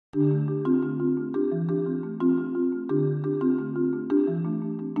I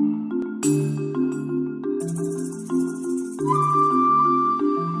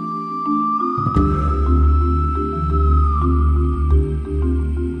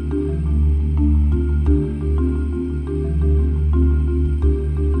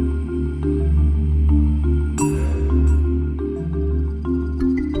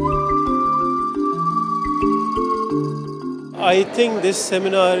think this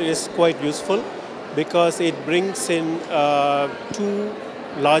seminar is quite useful because it brings in two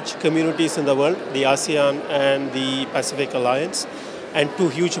large communities in the world, the ASEAN and the Pacific Alliance, and two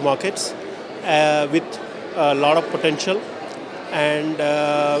huge markets with a lot of potential. And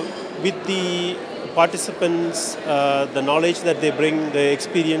with the participants, the knowledge that they bring, the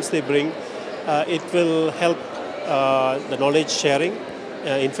experience they bring, it will help the knowledge sharing,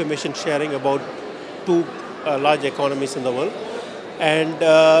 information sharing about two large economies in the world, and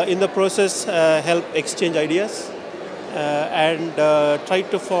in the process help exchange ideas and try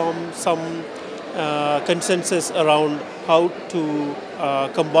to form some consensus around how to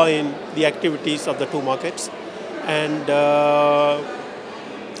combine the activities of the two markets and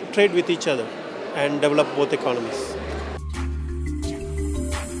trade with each other and develop both economies.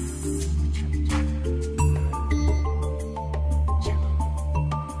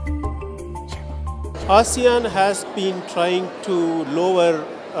 ASEAN has been trying to lower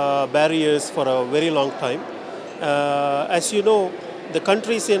barriers for a very long time. As you know, the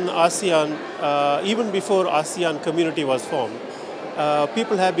countries in ASEAN, even before ASEAN community was formed,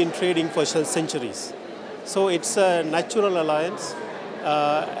 people have been trading for centuries. So it's a natural alliance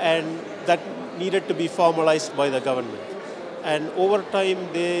and that needed to be formalized by the government. And over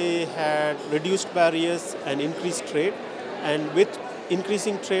time they had reduced barriers and increased trade, and with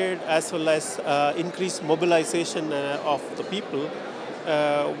increasing trade as well as increased mobilization of the people,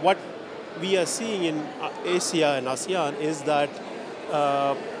 what we are seeing in Asia and ASEAN is that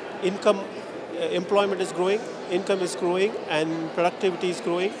employment is growing, income is growing, and productivity is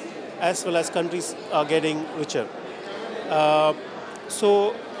growing, as well as countries are getting richer.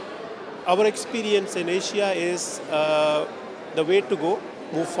 So our experience in Asia is the way to go,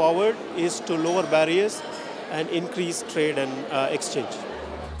 move forward, is to lower barriers and increase trade and exchange.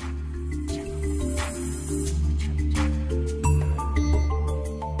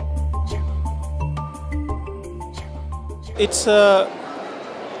 It's an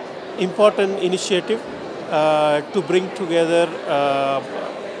important initiative to bring together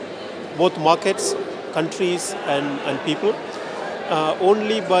both markets, countries and people.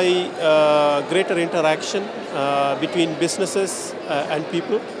 Only by greater interaction between businesses and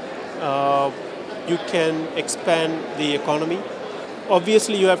people you can expand the economy.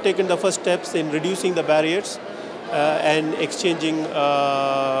 Obviously, you have taken the first steps in reducing the barriers and exchanging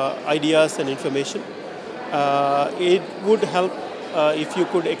ideas and information. It would help if you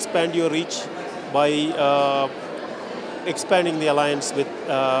could expand your reach by expanding the alliance with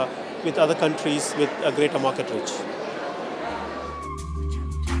other countries with a greater market reach.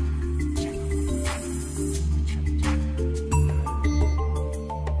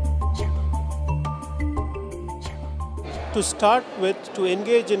 To start with, to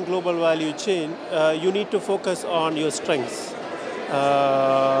engage in global value chain, you need to focus on your strengths,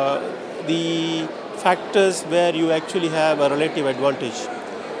 the factors where you actually have a relative advantage.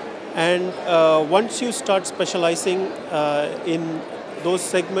 And once you start specializing in those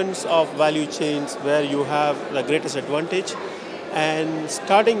segments of value chains where you have the greatest advantage, and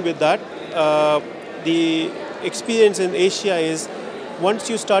starting with that, the experience in Asia is once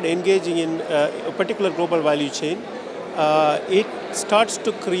you start engaging in a particular global value chain, it starts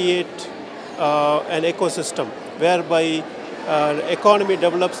to create an ecosystem whereby economy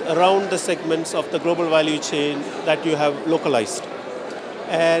develops around the segments of the global value chain that you have localized.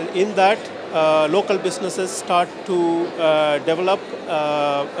 And in that, local businesses start to develop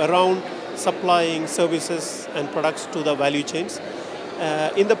around supplying services and products to the value chains.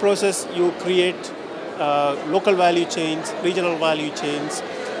 In the process, you create local value chains, regional value chains,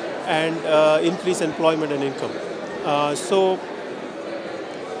 and increase employment and income. So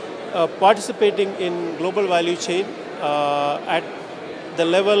participating in global value chain at the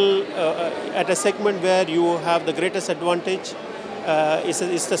level, at a segment where you have the greatest advantage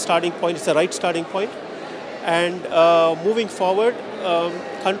is the starting point, it's the right starting point. And moving forward,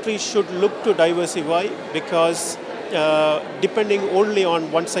 countries should look to diversify because depending only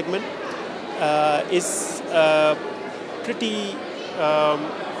on one segment is pretty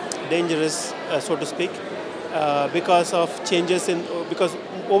dangerous, so to speak. Because of changes because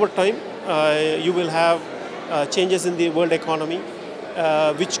over time you will have changes in the world economy,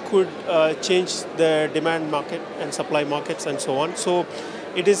 which could change the demand market and supply markets and so on. So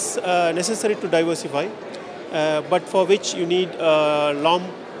it is necessary to diversify, but for which you need a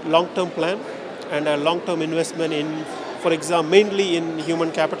long-term plan and a long-term investment in, for example, mainly in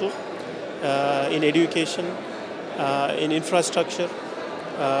human capital, in education, in infrastructure,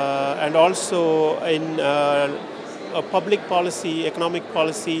 and also in a public policy, economic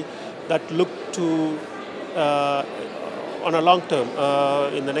policy that look to on a long term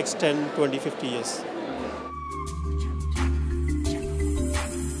in the next 10, 20, 50 years.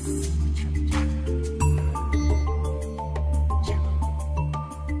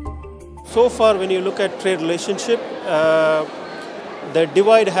 So far, when you look at trade relationship, the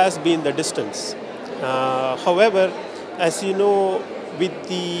divide has been the distance. However, as you know, with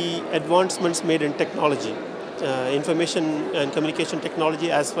the advancements made in technology, information and communication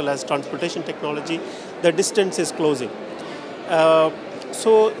technology as well as transportation technology, the distance is closing.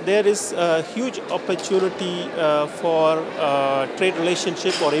 So there is a huge opportunity for trade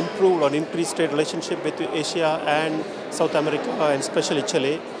relationship or improved or increased trade relationship between Asia and South America, and especially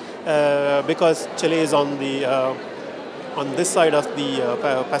Chile, because Chile is on this side of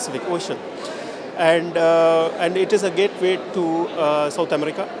the Pacific Ocean, and it is a gateway to South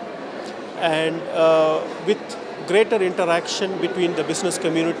America, and with greater interaction between the business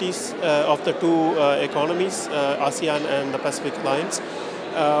communities of the two economies, ASEAN and the Pacific Alliance,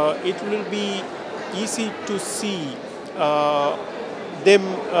 it will be easy to see them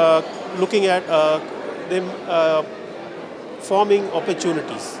looking at them forming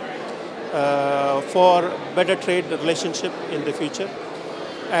opportunities for better trade relationship in the future.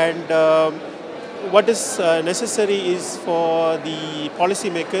 And what is necessary is for the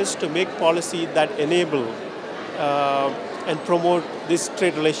policymakers to make policy that enable and promote this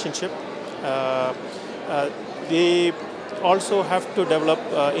trade relationship. They also have to develop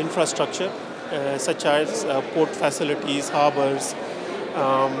infrastructure such as port facilities, harbors,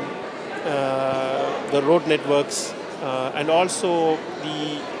 the road networks, and also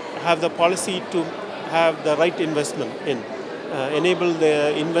have the policy to have the right investment in, enable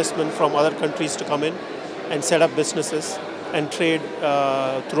the investment from other countries to come in and set up businesses and trade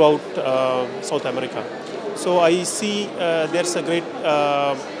throughout South America. So I see there's a great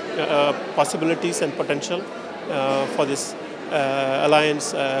possibilities and potential for this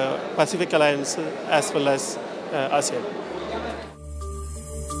alliance, Pacific Alliance, as well as ASEAN.